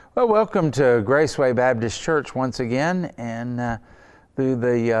Well, welcome to Graceway Baptist Church once again, and through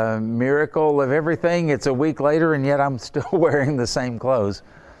the miracle of everything, it's a week later, and yet I'm still wearing the same clothes.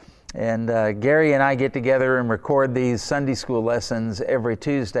 And Gary and I get together and record these Sunday school lessons every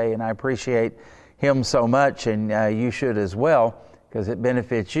Tuesday, and I appreciate him so much, and you should as well, because it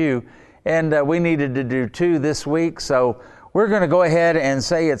benefits you. And we needed to do two this week, so we're going to go ahead and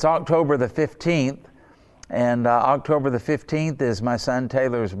say it's October the 15th. And October the 15th is my son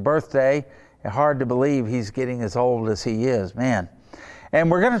Taylor's birthday. Hard to believe he's getting as old as he is, man.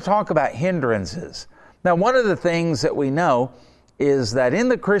 And we're going to talk about hindrances. Now, one of the things that we know is that in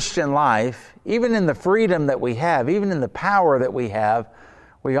the Christian life, even in the freedom that we have, even in the power that we have,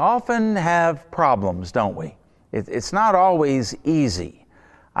 we often have problems, don't we? It's not always easy.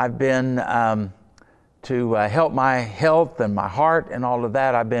 I've been, to help my health and my heart and all of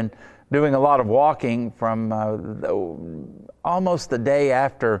that, I've been doing a lot of walking from almost the day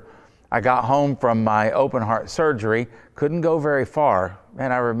after I got home from my open heart surgery. Couldn't go very far.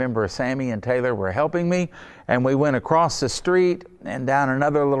 And I remember Sammy and Taylor were helping me, and we went across the street and down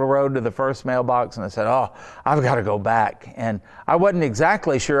another little road to the first mailbox, and I said, oh, I've got to go back. And I wasn't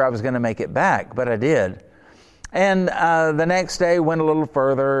exactly sure I was going to make it back, but I did. And the next day went a little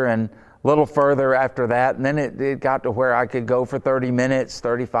further and a little further after that, and then it got to where I could go for 30 minutes,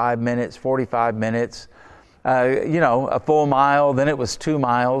 35 minutes, 45 minutes, a full mile. Then it was 2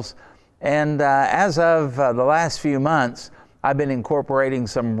 miles. And as of the last few months, I've been incorporating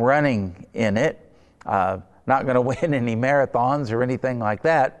some running in it. Not going to win any marathons or anything like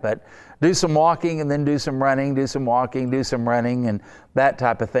that, but do some walking and then do some running, do some walking, do some running, and that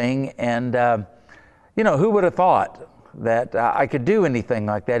type of thing. And, who would have thought that I could do anything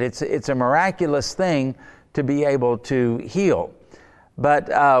like that? It's a miraculous thing to be able to heal.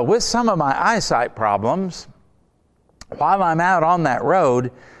 But with some of my eyesight problems, while I'm out on that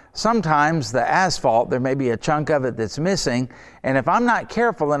road, sometimes the asphalt, there may be a chunk of it that's missing, and if I'm not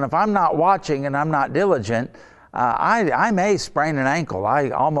careful and if I'm not watching and I'm not diligent, I may sprain an ankle. I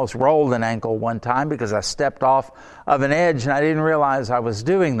almost rolled an ankle one time because I stepped off of an edge and I didn't realize I was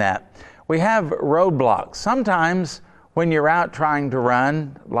doing that. We have roadblocks. Sometimes when you're out trying to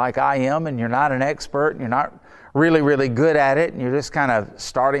run like I am, and you're not an expert, and you're not really, really good at it, and you're just kind of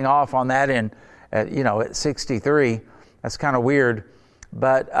starting off on that at 63, that's kind of weird.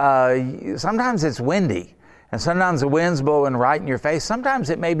 But sometimes it's windy, and sometimes the wind's blowing right in your face. Sometimes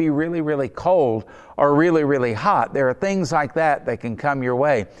it may be really, really cold or really, really hot. There are things like that can come your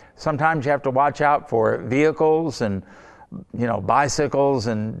way. Sometimes you have to watch out for vehicles and, bicycles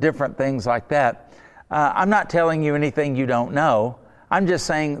and different things like that. I'm not telling you anything you don't know. I'm just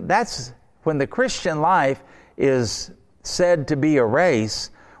saying that's when the Christian life is said to be a race.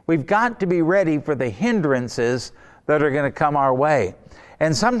 We've got to be ready for the hindrances that are going to come our way.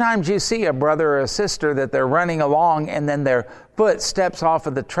 And sometimes you see a brother or a sister that they're running along and then their foot steps off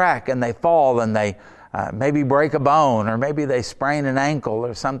of the track and they fall and they maybe break a bone, or maybe they sprain an ankle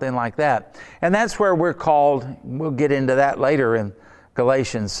or something like that. And that's where we're called, we'll get into that later in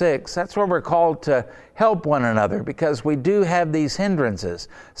Galatians 6, that's where we're called to help one another, because we do have these hindrances.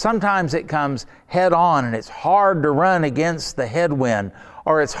 Sometimes it comes head on and it's hard to run against the headwind,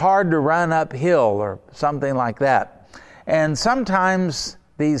 or it's hard to run uphill or something like that. And sometimes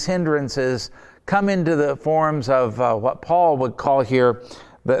these hindrances come into the forms of what Paul would call here,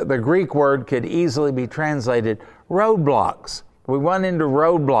 the Greek word could easily be translated roadblocks. We run into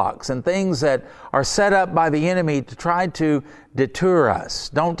roadblocks and things that are set up by the enemy to try to deter us.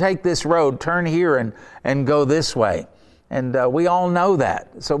 Don't take this road, turn here and go this way. And we all know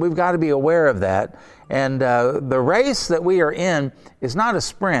that. So we've got to be aware of that. And the race that we are in is not a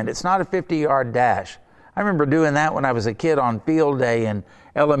sprint. It's not a 50-yard dash. I remember doing that when I was a kid on field day in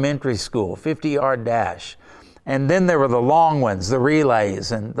elementary school, 50-yard dash. And then there were the long ones, the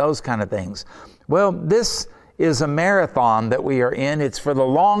relays and those kind of things. Well, this is a marathon that we are in. It's for the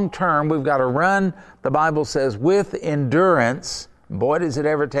long term. We've got to run, the Bible says, with endurance. Boy, does it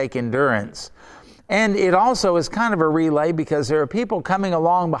ever take endurance. And it also is kind of a relay, because there are people coming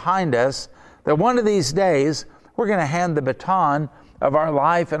along behind us that one of these days we're going to hand the baton of our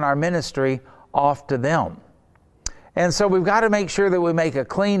life and our ministry off to them. And so we've got to make sure that we make a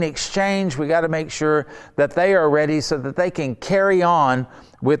clean exchange. We've got to make sure that they are ready so that they can carry on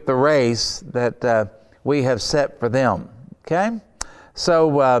with the race that we have set for them. Okay?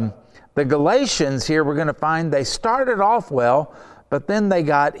 So the Galatians here, we're going to find they started off well, but then they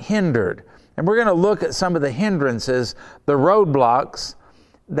got hindered. And we're going to look at some of the hindrances, the roadblocks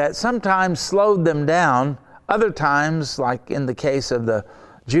that sometimes slowed them down. Other times, like in the case of the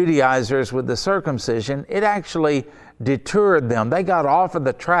Judaizers with the circumcision, it actually deterred them. They got off of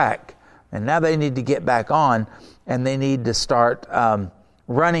the track, and now they need to get back on, and they need to start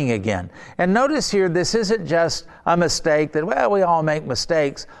running again. And notice here, this isn't just a mistake that, well, we all make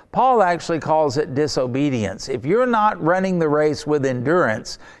mistakes. Paul actually calls it disobedience. If you're not running the race with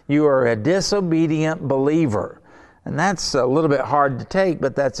endurance, you are a disobedient believer. And that's a little bit hard to take,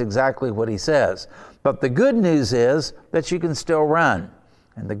 but that's exactly what he says. But the good news is that you can still run.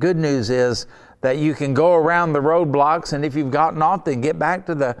 And the good news is that you can go around the roadblocks, and if you've gotten off, then get back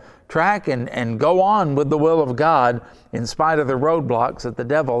to the track and go on with the will of God in spite of the roadblocks that the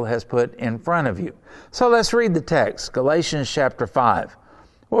devil has put in front of you. So let's read the text, Galatians chapter 5.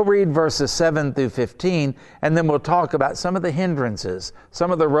 We'll read verses 7 through 15, and then we'll talk about some of the hindrances,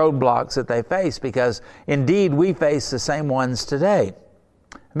 some of the roadblocks that they face, because indeed we face the same ones today.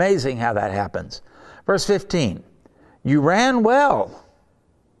 Amazing how that happens. Verse 15, you ran well.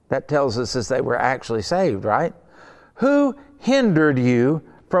 That tells us as they were actually saved, right? Who hindered you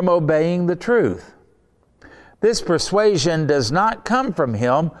from obeying the truth? This persuasion does not come from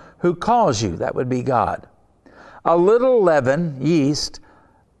him who calls you. That would be God. A little leaven, yeast,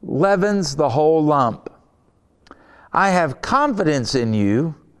 leavens the whole lump. I have confidence in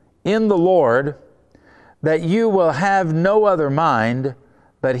you, in the Lord, that you will have no other mind,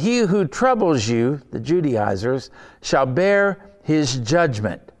 but he who troubles you, the Judaizers, shall bear his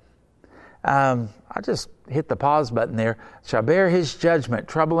judgment. I just hit the pause button there. Shall bear his judgment,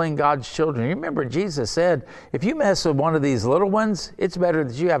 troubling God's children. You remember Jesus said, if you mess with one of these little ones, it's better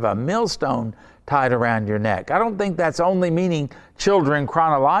that you have a millstone tied around your neck. I don't think that's only meaning children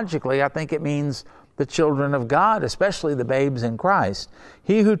chronologically. I think it means the children of God, especially the babes in Christ.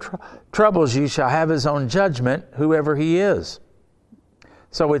 He who troubles you shall have his own judgment, whoever he is.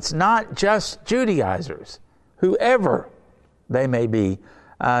 So it's not just Judaizers, whoever they may be,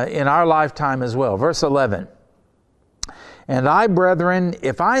 in our lifetime as well. Verse 11, and I, brethren,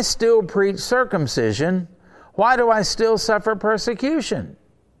 if I still preach circumcision, why do I still suffer persecution?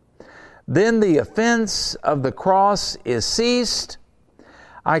 Then the offense of the cross is ceased.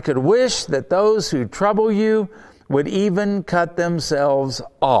 I could wish that those who trouble you would even cut themselves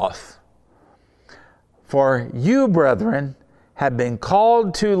off. For you, brethren, have been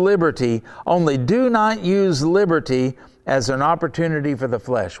called to liberty, only do not use liberty as an opportunity for the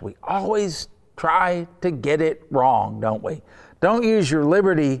flesh. We always try to get it wrong, don't we? Don't use your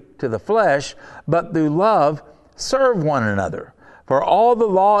liberty to the flesh, but through love serve one another. For all the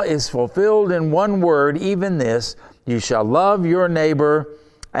law is fulfilled in one word, even this, you shall love your neighbor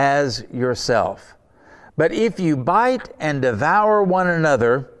as yourself. But if you bite and devour one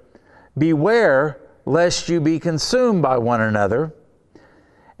another, beware lest you be consumed by one another.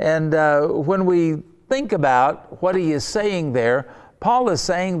 And when we think about what he is saying there, Paul is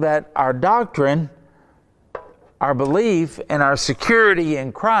saying that our doctrine, our belief, and our security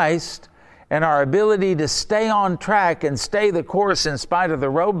in Christ, and our ability to stay on track and stay the course in spite of the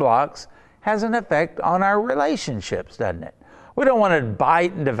roadblocks has an effect on our relationships, doesn't it? We don't want to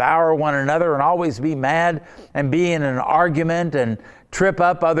bite and devour one another and always be mad and be in an argument and trip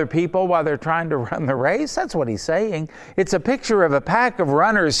up other people while they're trying to run the race. That's what he's saying. It's a picture of a pack of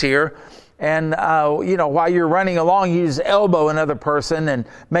runners here. And, while you're running along, you just elbow another person and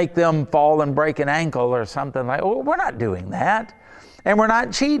make them fall and break an ankle or something like that. Well, we're not doing that. And we're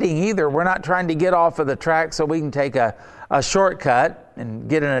not cheating either. We're not trying to get off of the track so we can take a shortcut and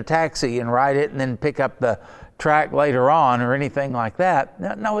get in a taxi and ride it and then pick up the track later on or anything like that.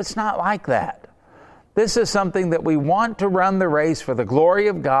 No, it's not like that. This is something that we want to run the race for the glory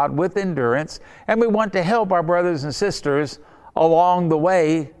of God with endurance, and we want to help our brothers and sisters along the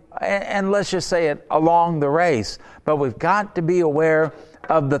way, and let's just say it, along the race. But we've got to be aware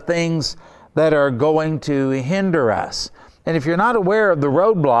of the things that are going to hinder us. And if you're not aware of the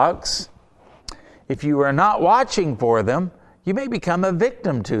roadblocks, if you are not watching for them, you may become a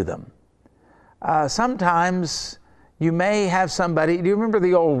victim to them. Sometimes you may have somebody, do you remember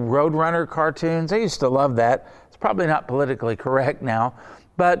the old Roadrunner cartoons? I used to love that. It's probably not politically correct now.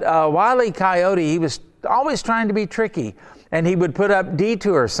 But Wile E. Coyote, he was always trying to be tricky. And he would put up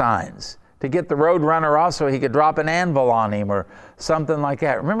detour signs to get the Roadrunner off so he could drop an anvil on him or something like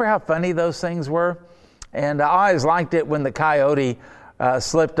that. Remember how funny those things were? And I always liked it when the coyote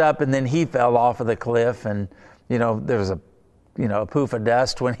slipped up and then he fell off of the cliff and, there was a poof of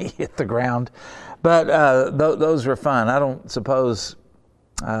dust when he hit the ground. But those were fun. I don't suppose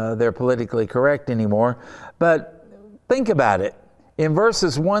they're politically correct anymore. But think about it. In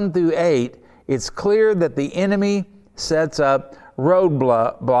verses 1 through 8, it's clear that the enemy sets up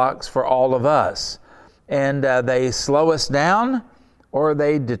roadblocks for all of us. And they slow us down or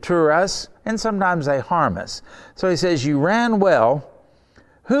they deter us and sometimes they harm us. So he says, you ran well.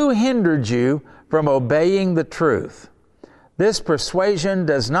 Who hindered you from obeying the truth? This persuasion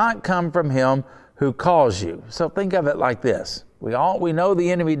does not come from him who calls you. So think of it like this. We know the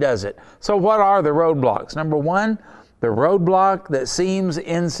enemy does it. So what are the roadblocks? Number one, the roadblock that seems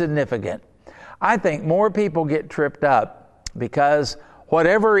insignificant. I think more people get tripped up because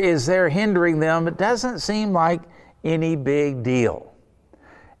whatever is there hindering them, it doesn't seem like any big deal.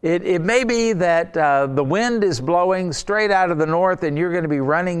 It may be that the wind is blowing straight out of the north and you're going to be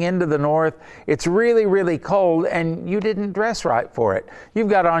running into the north. It's really, really cold and you didn't dress right for it. You've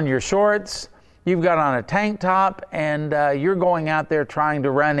got on your shorts, you've got on a tank top, and you're going out there trying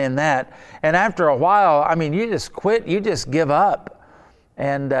to run in that. And after a while, you just quit, you just give up.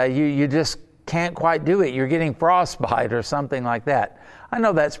 And you just can't quite do it. You're getting frostbite or something like that. I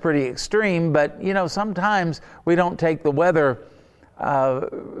know that's pretty extreme, but sometimes we don't take the weather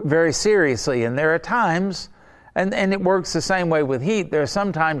very seriously. And there are times, and it works the same way with heat, there are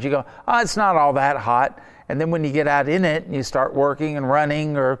sometimes you go, it's not all that hot. And then when you get out in it and you start working and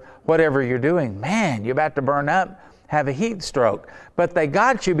running or whatever you're doing, man, you're about to burn up, have a heat stroke. But they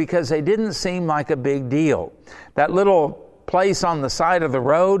got you because they didn't seem like a big deal. That little place on the side of the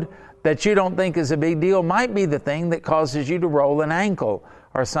road that you don't think is a big deal might be the thing that causes you to roll an ankle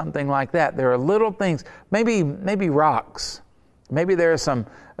or something like that. There are little things, maybe rocks. Maybe there's some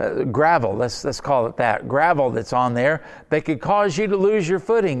gravel, let's call it that, gravel that's on there that could cause you to lose your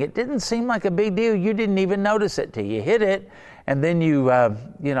footing. It didn't seem like a big deal. You didn't even notice it till you hit it, and then you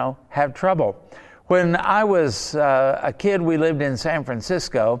have trouble. When I was a kid, we lived in San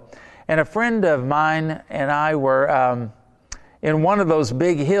Francisco, and a friend of mine and I were in one of those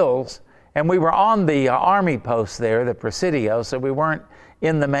big hills, and we were on the army post there, the Presidio, so we weren't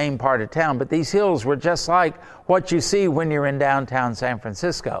in the main part of town, but these hills were just like what you see when you're in downtown San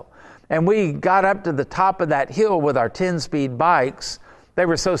Francisco. And we got up to the top of that hill with our 10-speed bikes. They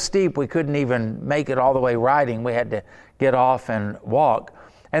were so steep we couldn't even make it all the way riding. We had to get off and walk.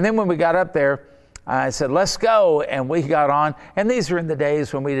 And then when we got up there, I said, let's go. And we got on. And these were in the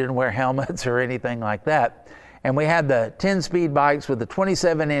days when we didn't wear helmets or anything like that. And we had the 10-speed bikes with the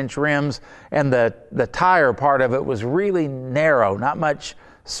 27-inch rims, and the tire part of it was really narrow, not much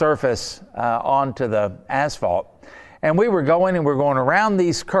surface onto the asphalt. And we were going around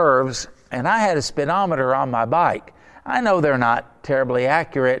these curves, and I had a speedometer on my bike. I know they're not terribly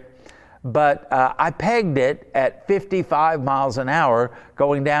accurate, but I pegged it at 55 miles an hour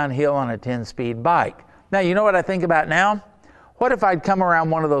going downhill on a 10-speed bike. Now, you know what I think about now? What if I'd come around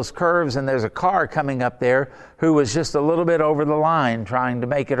one of those curves and there's a car coming up there who was just a little bit over the line trying to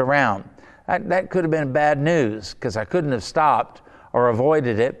make it around? That could have been bad news because I couldn't have stopped or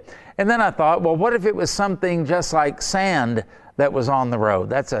avoided it. And then I thought, well, what if it was something just like sand that was on the road?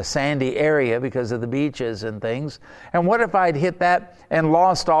 That's a sandy area because of the beaches and things. And what if I'd hit that and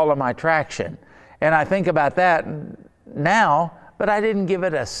lost all of my traction? And I think about that now, but I didn't give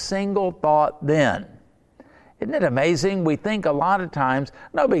it a single thought then. Isn't it amazing? We think a lot of times,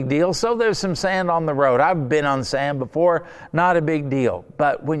 no big deal. So there's some sand on the road. I've been on sand before, not a big deal.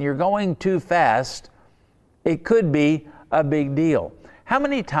 But when you're going too fast, it could be a big deal. How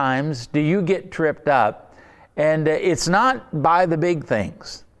many times do you get tripped up? And it's not by the big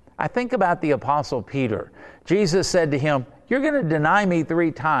things. I think about the Apostle Peter. Jesus said to him, you're going to deny me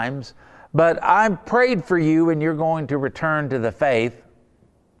 3 times, but I prayed for you and you're going to return to the faith.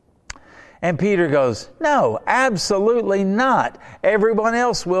 And Peter goes, no, absolutely not. Everyone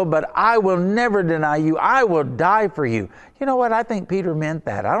else will, but I will never deny you. I will die for you. You know what? I think Peter meant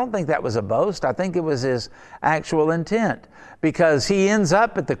that. I don't think that was a boast. I think it was his actual intent, because he ends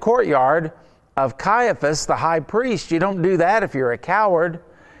up at the courtyard of Caiaphas, the high priest. You don't do that if you're a coward.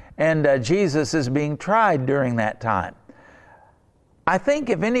 And Jesus is being tried during that time. I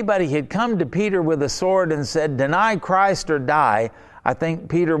think if anybody had come to Peter with a sword and said, deny Christ or die, I think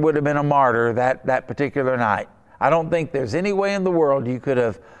Peter would have been a martyr that particular night. I don't think there's any way in the world you could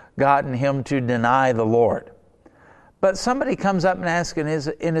have gotten him to deny the Lord. But somebody comes up and asks an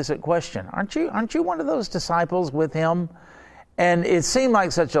innocent question. Aren't you one of those disciples with him? And it seemed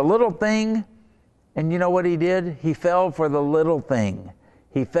like such a little thing. And you know what he did? He fell for the little thing.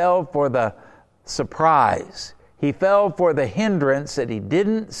 He fell for the surprise. He fell for the hindrance that he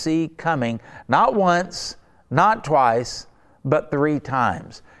didn't see coming, not once, not twice, but 3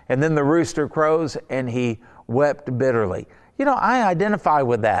 times. And then the rooster crows and he wept bitterly. You know, I identify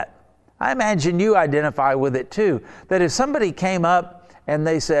with that. I imagine you identify with it too. That if somebody came up and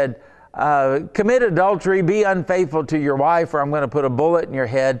they said, commit adultery, be unfaithful to your wife, or I'm going to put a bullet in your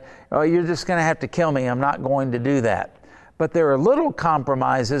head, oh, you're just going to have to kill me. I'm not going to do that. but there are little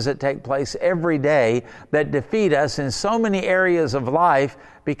compromises that take place every day that defeat us in so many areas of life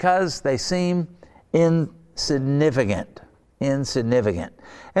because they seem insignificant. And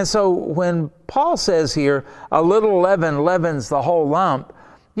so when Paul says here, a little leaven leavens the whole lump,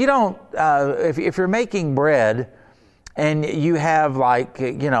 you don't, if you're making bread and you have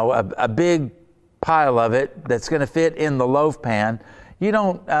a big pile of it that's going to fit in the loaf pan, you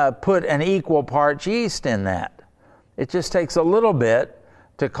don't put an equal parts yeast in that. It just takes a little bit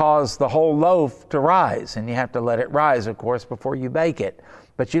to cause the whole loaf to rise, and you have to let it rise, of course, before you bake it.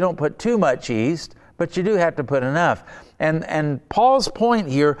 But you don't put too much yeast, but you do have to put enough. And Paul's point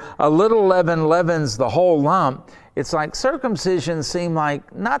here, a little leaven leavens the whole lump, it's like circumcision seemed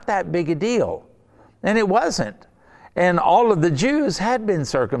like not that big a deal. And it wasn't. And all of the Jews had been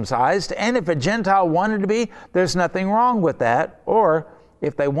circumcised, and if a Gentile wanted to be, there's nothing wrong with that. Or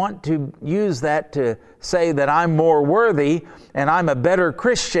if they want to use that to say that I'm more worthy and I'm a better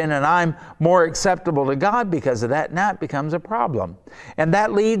Christian and I'm more acceptable to God because of that, now it becomes a problem. And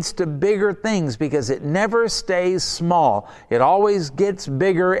that leads to bigger things because it never stays small. It always gets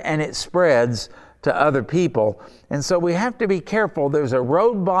bigger and it spreads to other people. And so we have to be careful. There's a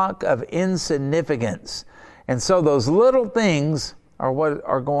roadblock of insignificance. And so those little things are what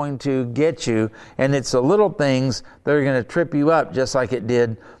are going to get you, and it's the little things that are going to trip you up, just like it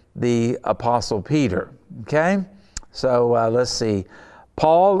did the Apostle Peter. Okay? So let's see.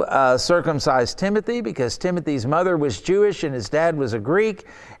 Paul circumcised Timothy because Timothy's mother was Jewish and his dad was a Greek,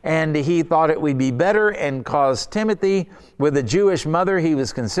 and he thought it would be better and cause Timothy with a Jewish mother. He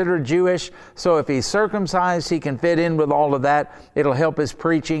was considered Jewish, so if he's circumcised, he can fit in with all of that. It'll help his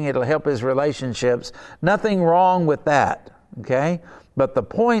preaching. It'll help his relationships. Nothing wrong with that, okay? But the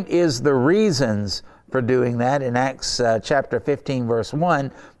point is the reasons for doing that. In Acts chapter 15, verse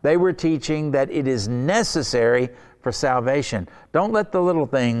 1, they were teaching that it is necessary for salvation. Don't let the little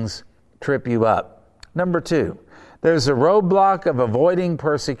things trip you up. Number 2, there's a roadblock of avoiding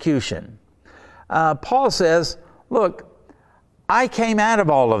persecution. Paul says, look, I came out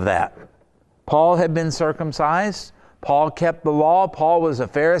of all of that. Paul had been circumcised. Paul kept the law. Paul was a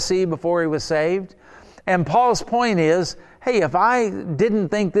Pharisee before he was saved. And Paul's point is, hey, if I didn't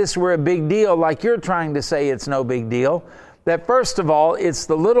think this were a big deal like you're trying to say it's no big deal, that first of all, it's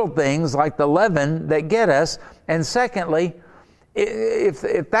the little things like the leaven that get us. And secondly,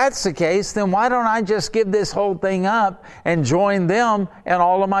 if that's the case, then why don't I just give this whole thing up and join them, and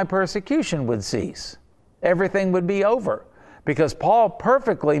all of my persecution would cease? Everything would be over. Because Paul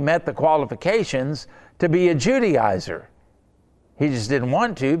perfectly met the qualifications to be a Judaizer. He just didn't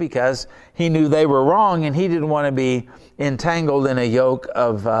want to because he knew they were wrong, and he didn't want to be entangled in a yoke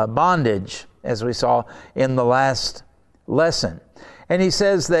of bondage, as we saw in the last lesson. And he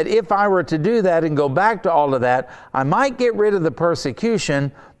says that if I were to do that and go back to all of that, I might get rid of the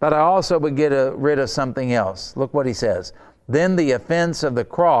persecution, but I also would get rid of something else. Look what he says. Then the offense of the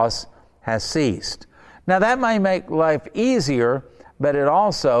cross has ceased. Now that might make life easier, but it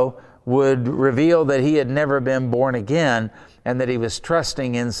also would reveal that he had never been born again and that he was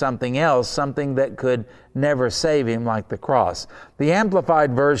trusting in something else, something that could never save him, like the cross. The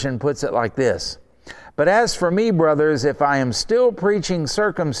Amplified Version puts it like this: but as for me, brothers, if I am still preaching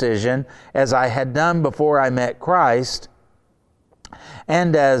circumcision as I had done before I met Christ,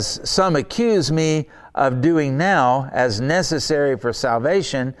 and as some accuse me of doing now as necessary for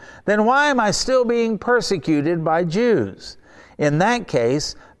salvation, then why am I still being persecuted by Jews? In that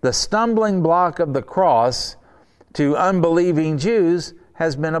case, the stumbling block of the cross to unbelieving Jews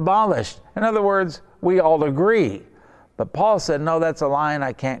has been abolished. In other words, we all agree. But Paul said, no, that's a line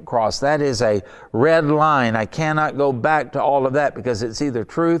I can't cross. That is a red line. I cannot go back to all of that because it's either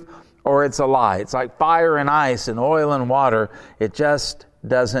truth or it's a lie. It's like fire and ice and oil and water. It just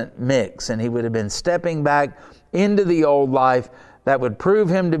doesn't mix. And he would have been stepping back into the old life. That would prove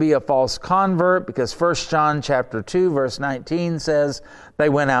him to be a false convert, because 1 John chapter 2, verse 19 says, they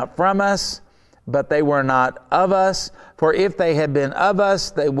went out from us, but they were not of us. For if they had been of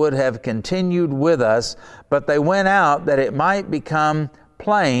us, they would have continued with us. But they went out that it might become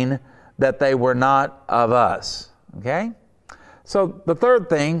plain that they were not of us. Okay? So the third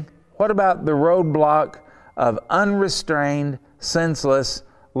thing, what about the roadblock of unrestrained, senseless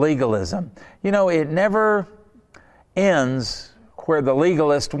legalism? You know, it never ends where the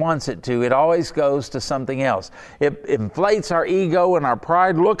legalist wants it to. It always goes to something else. It inflates our ego and our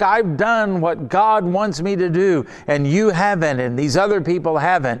pride. Look, I've done what God wants me to do, and you haven't, and these other people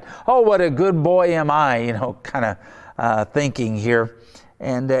haven't. Oh, what a good boy am I, kind of thinking here.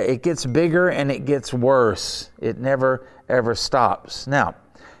 And it gets bigger and it gets worse. It never, ever stops. Now,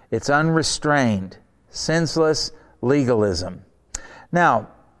 it's unrestrained, senseless legalism. Now,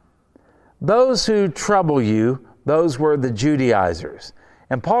 those who trouble you, those were the Judaizers.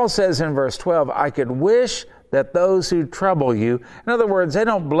 And Paul says in verse 12, I could wish that those who trouble you, in other words, they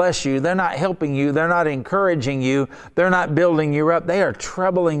don't bless you, they're not helping you, they're not encouraging you, they're not building you up, they are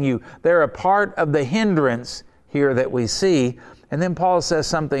troubling you. They're a part of the hindrance here that we see. And then Paul says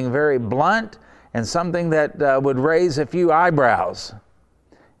something very blunt and something that would raise a few eyebrows.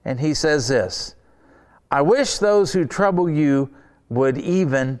 And he says this, I wish those who trouble you would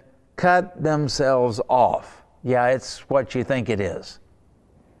even cut themselves off. Yeah, it's what you think it is.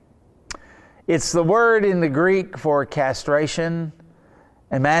 It's the word in the Greek for castration,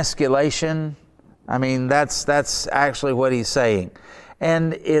 emasculation. I mean, that's actually what he's saying.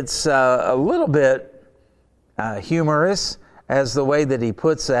 And it's a little bit humorous as the way that he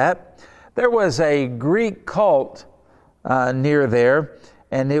puts that. There was a Greek cult near there,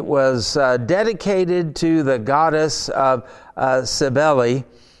 and it was dedicated to the goddess of Cybele,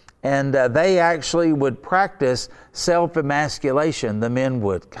 and they actually would practice self-emasculation. The men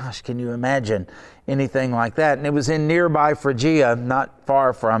would. Gosh, can you imagine anything like that? And it was in nearby Phrygia, not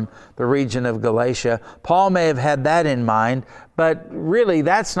far from the region of Galatia. Paul may have had that in mind, but really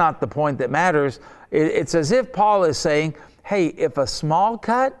that's not the point that matters. It's as if Paul is saying, hey, if a small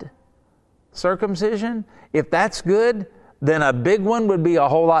cut, circumcision, if that's good, then a big one would be a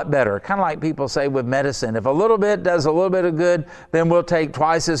whole lot better. Kind of like people say with medicine. If a little bit does a little bit of good, then we'll take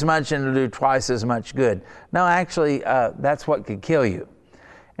twice as much and do twice as much good. No, actually, that's what could kill you.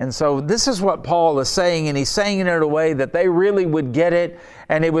 And so this is what Paul is saying, and he's saying it in a way that they really would get it,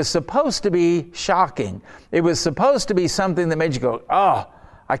 and it was supposed to be shocking. It was supposed to be something that made you go, oh,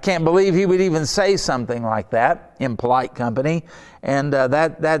 I can't believe he would even say something like that in polite company, and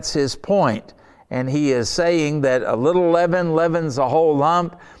that's his point. And he is saying that a little leaven leavens a whole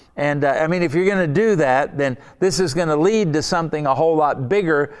lump. And I mean, if you're going to do that, then this is going to lead to something a whole lot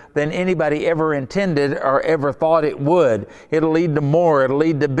bigger than anybody ever intended or ever thought it would. It'll lead to more. It'll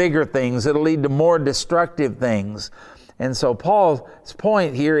lead to bigger things. It'll lead to more destructive things. And so Paul's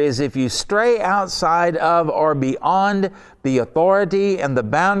point here is if you stray outside of or beyond the authority and the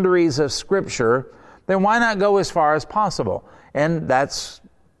boundaries of Scripture, then why not go as far as possible? And that's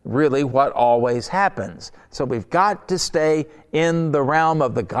really what always happens. So we've got to stay in the realm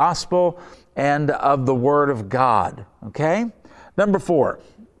of the gospel and of the Word of God. Okay? Number 4,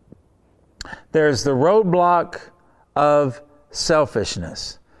 there's the roadblock of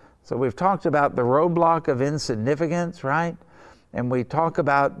selfishness. So we've talked about the roadblock of insignificance, right? And we talk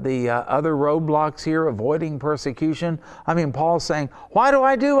about the other roadblocks here, avoiding persecution. I mean, Paul's saying, why do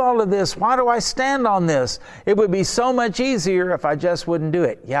I do all of this? Why do I stand on this? It would be so much easier if I just wouldn't do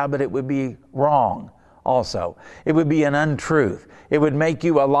it. Yeah, but it would be wrong also. It would be an untruth. It would make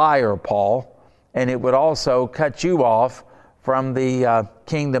you a liar, Paul, and it would also cut you off from the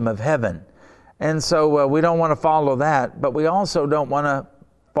kingdom of heaven. And so we don't want to follow that, but we also don't want to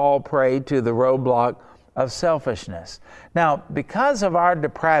fall prey to the roadblock of selfishness. Now, because of our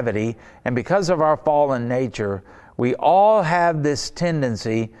depravity and because of our fallen nature, we all have this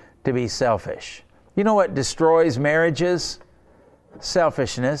tendency to be selfish. You know what destroys marriages?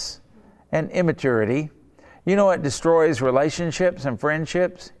 Selfishness and immaturity. You know what destroys relationships and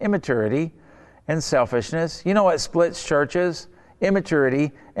friendships? Immaturity and selfishness. You know what splits churches?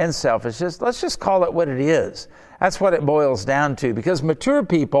 Immaturity and selfishness. Let's just call it what it is. That's what it boils down to, because mature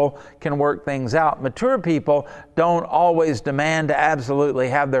people can work things out. Mature people don't always demand to absolutely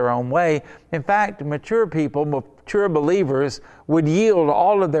have their own way. In fact, mature people, mature believers, would yield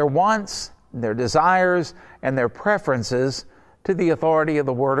all of their wants, their desires, and their preferences to the authority of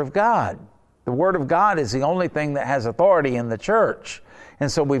the Word of God. The Word of God is the only thing that has authority in the church.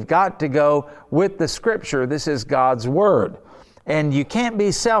 And so we've got to go with the Scripture. This is God's Word. And you can't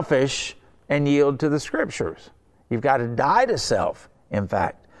be selfish and yield to the Scriptures. You've got to die to self, in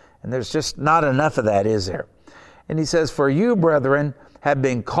fact. And there's just not enough of that, is there? And he says, for you, brethren, have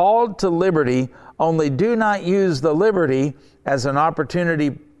been called to liberty, only do not use the liberty as an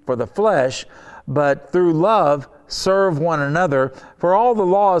opportunity for the flesh, but through love serve one another. For all the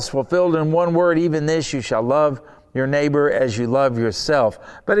law is fulfilled in one word, even this, you shall love your neighbor as you love yourself.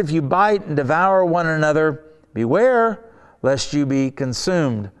 But if you bite and devour one another, beware lest you be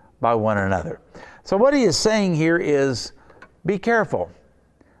consumed by one another. So what he is saying here is, be careful.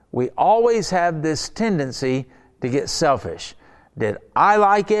 We always have this tendency to get selfish. Did I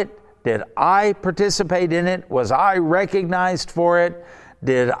like it? Did I participate in it? Was I recognized for it?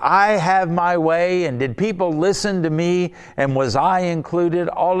 Did I have my way? And did people listen to me? And was I included?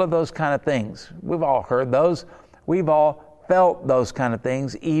 All of those kind of things. We've all heard those. We've all felt those kind of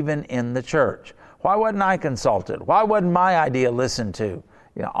things, even in the church. Why wasn't I consulted? Why wasn't my idea listened to?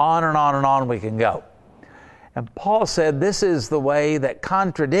 On and on and on we can go. And Paul said this is the way that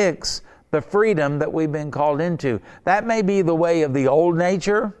contradicts the freedom that we've been called into. That may be the way of the old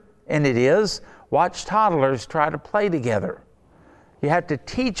nature, and it is. Watch toddlers try to play together. You have to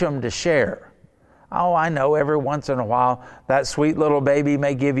teach them to share. Oh, I know every once in a while that sweet little baby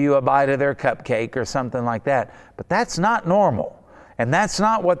may give you a bite of their cupcake or something like that. But that's not normal. And that's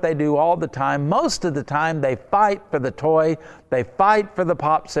not what they do all the time. Most of the time they fight for the toy, they fight for the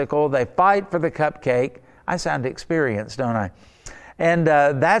popsicle, they fight for the cupcake. I sound experienced, don't I? And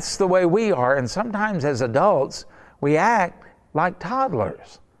that's the way we are. And sometimes as adults, we act like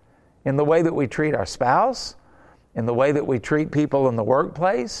toddlers in the way that we treat our spouse, in the way that we treat people in the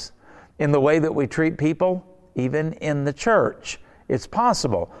workplace, in the way that we treat people even in the church. It's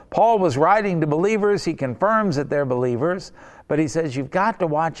possible. Paul was writing to believers. He confirms that they're believers, but he says you've got to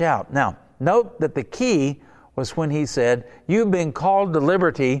watch out. Now, note that the key was when he said, you've been called to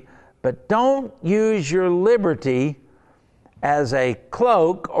liberty, but don't use your liberty as a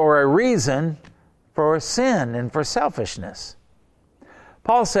cloak or a reason for sin and for selfishness.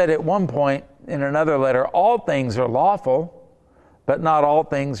 Paul said at one point in another letter, all things are lawful, but not all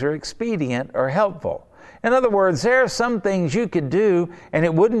things are expedient or helpful. In other words, there are some things you could do and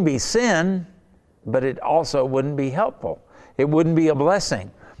it wouldn't be sin, but it also wouldn't be helpful. It wouldn't be a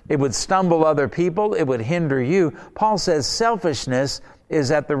blessing. It would stumble other people. It would hinder you. Paul says selfishness is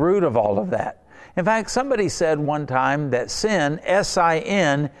at the root of all of that. In fact, somebody said one time that sin,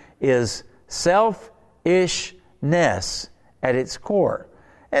 S-I-N, is selfishness at its core.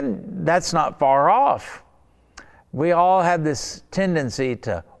 And that's not far off. We all have this tendency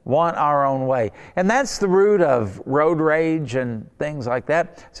to want our own way. And that's the root of road rage and things like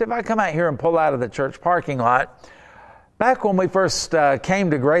that. So if I come out here and pull out of the church parking lot, back when we first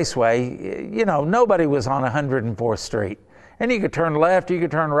came to Graceway, nobody was on 104th Street. And you could turn left, you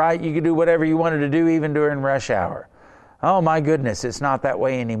could turn right, you could do whatever you wanted to do even during rush hour. Oh my goodness, it's not that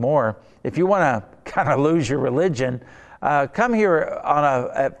way anymore. If you want to kind of lose your religion, come here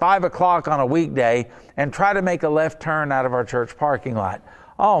at 5 o'clock on a weekday and try to make a left turn out of our church parking lot.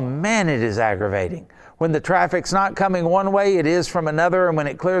 Oh man, it is aggravating. When the traffic's not coming one way, it is from another, and when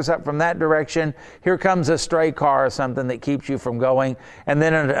it clears up from that direction, here comes a stray car or something that keeps you from going, and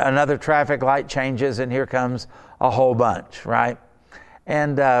then another traffic light changes, and here comes a whole bunch, right?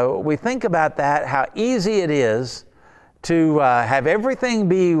 And we think about that, how easy it is to have everything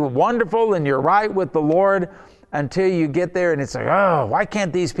be wonderful and you're right with the Lord, until you get there and it's like, oh, why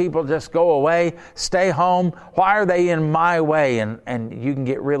can't these people just go away, stay home? Why are they in my way? And you can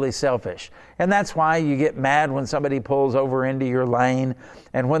get really selfish. And that's why you get mad when somebody pulls over into your lane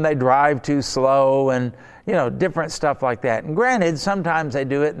and when they drive too slow and, different stuff like that. And granted, sometimes they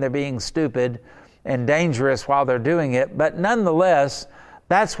do it and they're being stupid and dangerous while they're doing it. But nonetheless,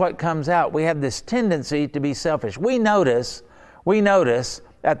 that's what comes out. We have this tendency to be selfish. We notice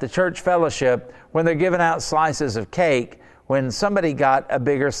at the church fellowship when they're giving out slices of cake, when somebody got a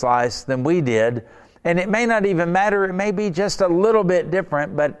bigger slice than we did, and it may not even matter, it may be just a little bit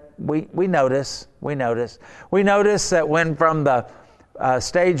different, but we notice. We notice that when from the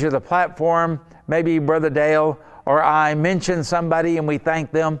stage or the platform, maybe Brother Dale or I mention somebody and we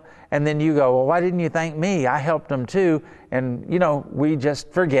thank them, and then you go, well, why didn't you thank me? I helped them too. And, we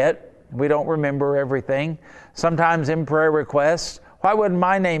just forget. We don't remember everything. Sometimes in prayer requests, why wasn't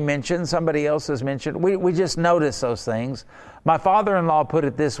my name mentioned? Somebody else is mentioned. We just notice those things. My father-in-law put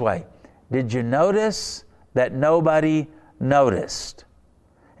it this way. Did you notice that nobody noticed?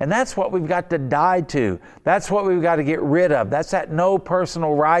 And that's what we've got to die to. That's what we've got to get rid of. That's that no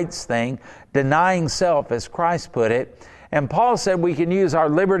personal rights thing, denying self, as Christ put it. And Paul said we can use our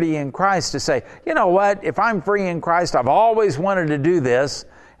liberty in Christ to say, you know what, if I'm free in Christ, I've always wanted to do this.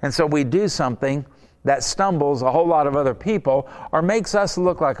 And so we do something that stumbles a whole lot of other people or makes us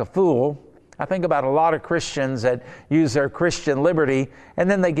look like a fool. I think about a lot of Christians that use their Christian liberty and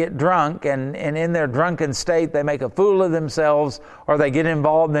then they get drunk and in their drunken state they make a fool of themselves or they get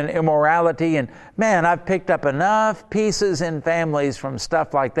involved in immorality. And man, I've picked up enough pieces in families from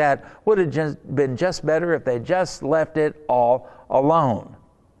stuff like that. Would have just been just better if they just left it all alone.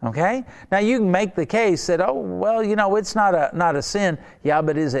 Okay? Now you can make the case that, oh, well, it's not a sin. Yeah,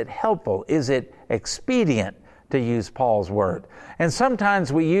 but is it helpful? Is it expedient, to use Paul's word? And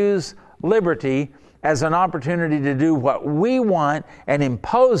sometimes we use liberty as an opportunity to do what we want and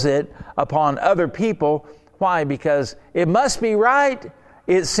impose it upon other people. Why? Because it must be right.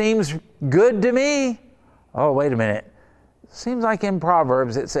 It seems good to me. Oh, wait a minute. Seems like in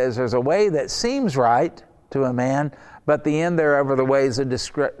Proverbs it says there's a way that seems right, to a man, but the end thereof are the ways of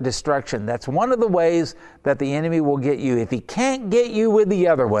destruction. That's one of the ways that the enemy will get you. If he can't get you with the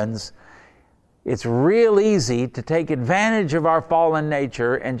other ones, it's real easy to take advantage of our fallen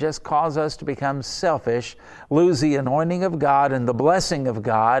nature and just cause us to become selfish, lose the anointing of God and the blessing of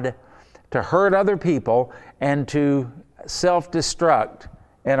God, to hurt other people, and to self-destruct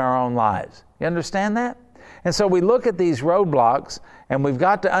in our own lives. You understand that? And so we look at these roadblocks, and we've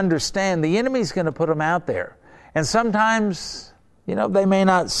got to understand the enemy's going to put them out there. And sometimes, they may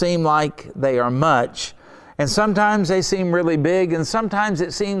not seem like they are much, and sometimes they seem really big, and sometimes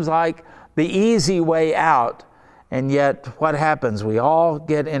it seems like the easy way out. And yet, what happens? We all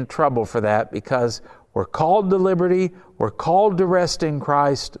get in trouble for that, because we're called to liberty, we're called to rest in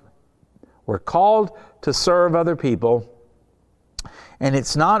Christ, we're called to serve other people, and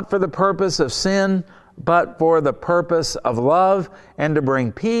it's not for the purpose of sin, but for the purpose of love and to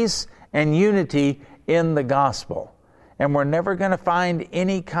bring peace and unity in the gospel. And we're never going to find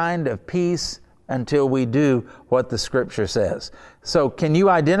any kind of peace until we do what the Scripture says. So can you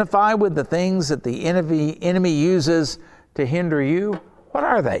identify with the things that the enemy uses to hinder you? What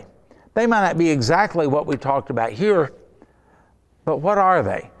are they? They might not be exactly what we talked about here, but what are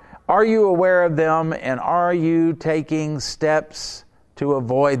they? Are you aware of them, and are you taking steps to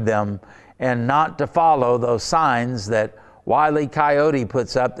avoid them and not to follow those signs that Wile E. Coyote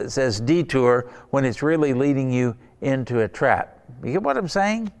puts up that says detour when it's really leading you into a trap? You get what I'm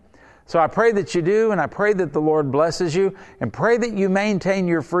saying? So I pray that you do, and I pray that the Lord blesses you, and pray that you maintain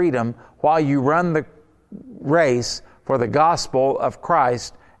your freedom while you run the race for the gospel of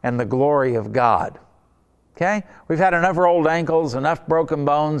Christ and the glory of God. Okay? We've had enough rolled ankles, enough broken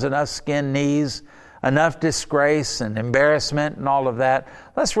bones, enough skinned knees, enough disgrace and embarrassment and all of that.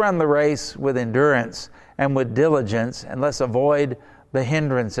 Let's run the race with endurance and with diligence, and let's avoid the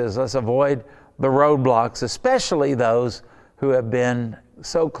hindrances. Let's avoid the roadblocks, especially those who have been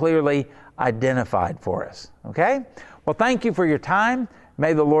so clearly identified for us. Okay? Well, thank you for your time.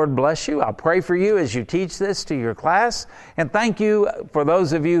 May the Lord bless you. I'll pray for you as you teach this to your class. And thank you for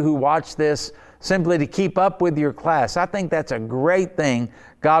those of you who watch this simply to keep up with your class. I think that's a great thing.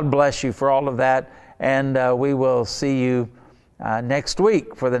 God bless you for all of that. And we will see you next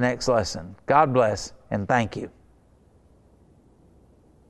week for the next lesson. God bless and thank you.